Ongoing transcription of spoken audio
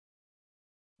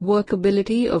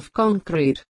Workability of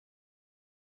concrete.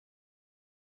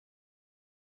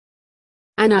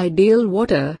 An ideal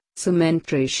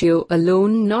water-cement ratio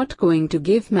alone not going to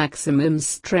give maximum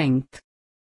strength.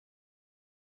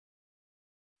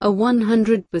 A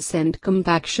 100%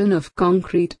 compaction of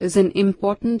concrete is an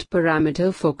important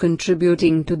parameter for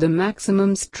contributing to the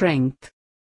maximum strength.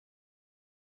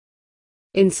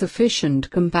 Insufficient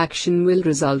compaction will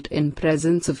result in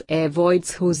presence of air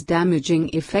voids whose damaging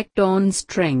effect on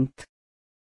strength.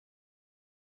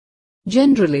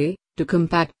 Generally, to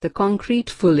compact the concrete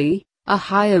fully, a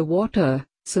higher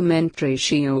water-cement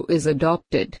ratio is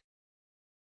adopted.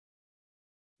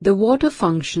 The water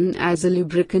functions as a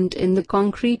lubricant in the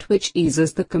concrete which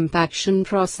eases the compaction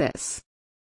process.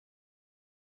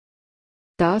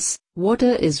 Thus,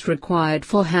 water is required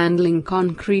for handling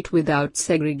concrete without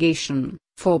segregation,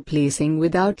 for placing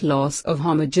without loss of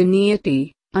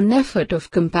homogeneity, an effort of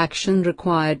compaction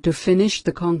required to finish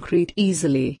the concrete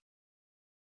easily.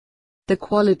 The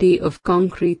quality of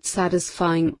concrete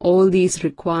satisfying all these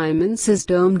requirements is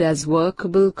termed as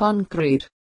workable concrete.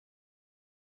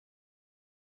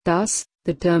 Thus,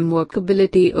 the term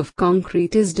workability of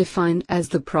concrete is defined as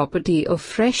the property of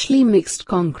freshly mixed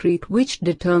concrete which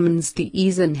determines the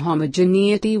ease and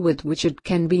homogeneity with which it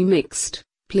can be mixed,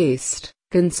 placed,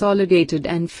 consolidated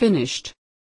and finished.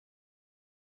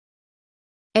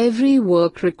 Every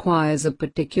work requires a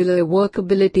particular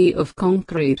workability of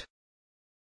concrete.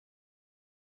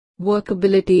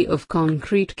 Workability of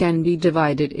concrete can be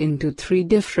divided into three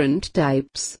different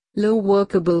types: low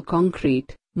workable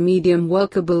concrete, medium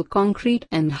workable concrete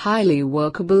and highly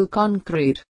workable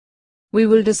concrete. We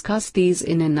will discuss these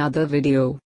in another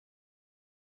video.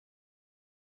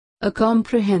 A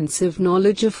comprehensive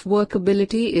knowledge of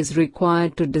workability is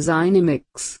required to design a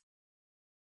mix.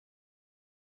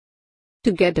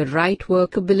 To get a right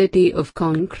workability of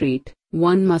concrete,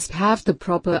 one must have the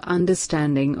proper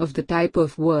understanding of the type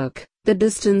of work, the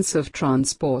distance of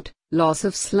transport, loss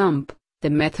of slump, the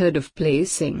method of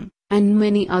placing, and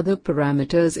many other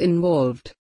parameters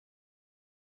involved.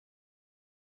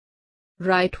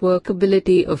 Right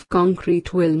workability of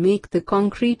concrete will make the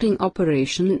concreting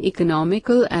operation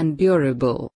economical and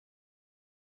durable.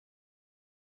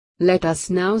 Let us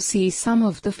now see some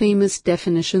of the famous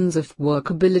definitions of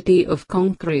workability of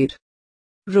concrete.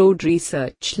 Road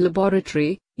Research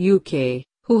Laboratory, UK,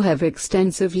 who have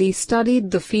extensively studied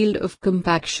the field of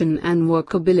compaction and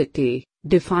workability,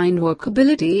 define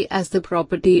workability as the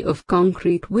property of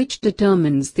concrete which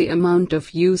determines the amount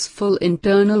of useful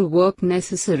internal work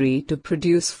necessary to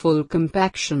produce full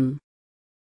compaction.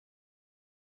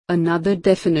 Another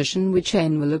definition which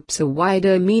envelopes a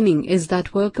wider meaning is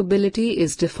that workability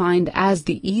is defined as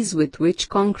the ease with which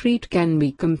concrete can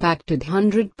be compacted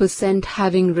 100%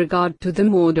 having regard to the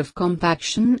mode of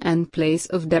compaction and place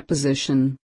of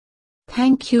deposition.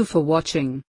 Thank you for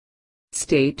watching.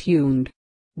 Stay tuned.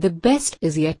 The best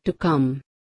is yet to come.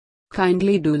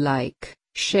 Kindly do like,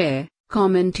 share,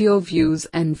 comment your views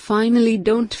and finally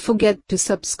don't forget to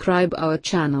subscribe our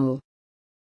channel.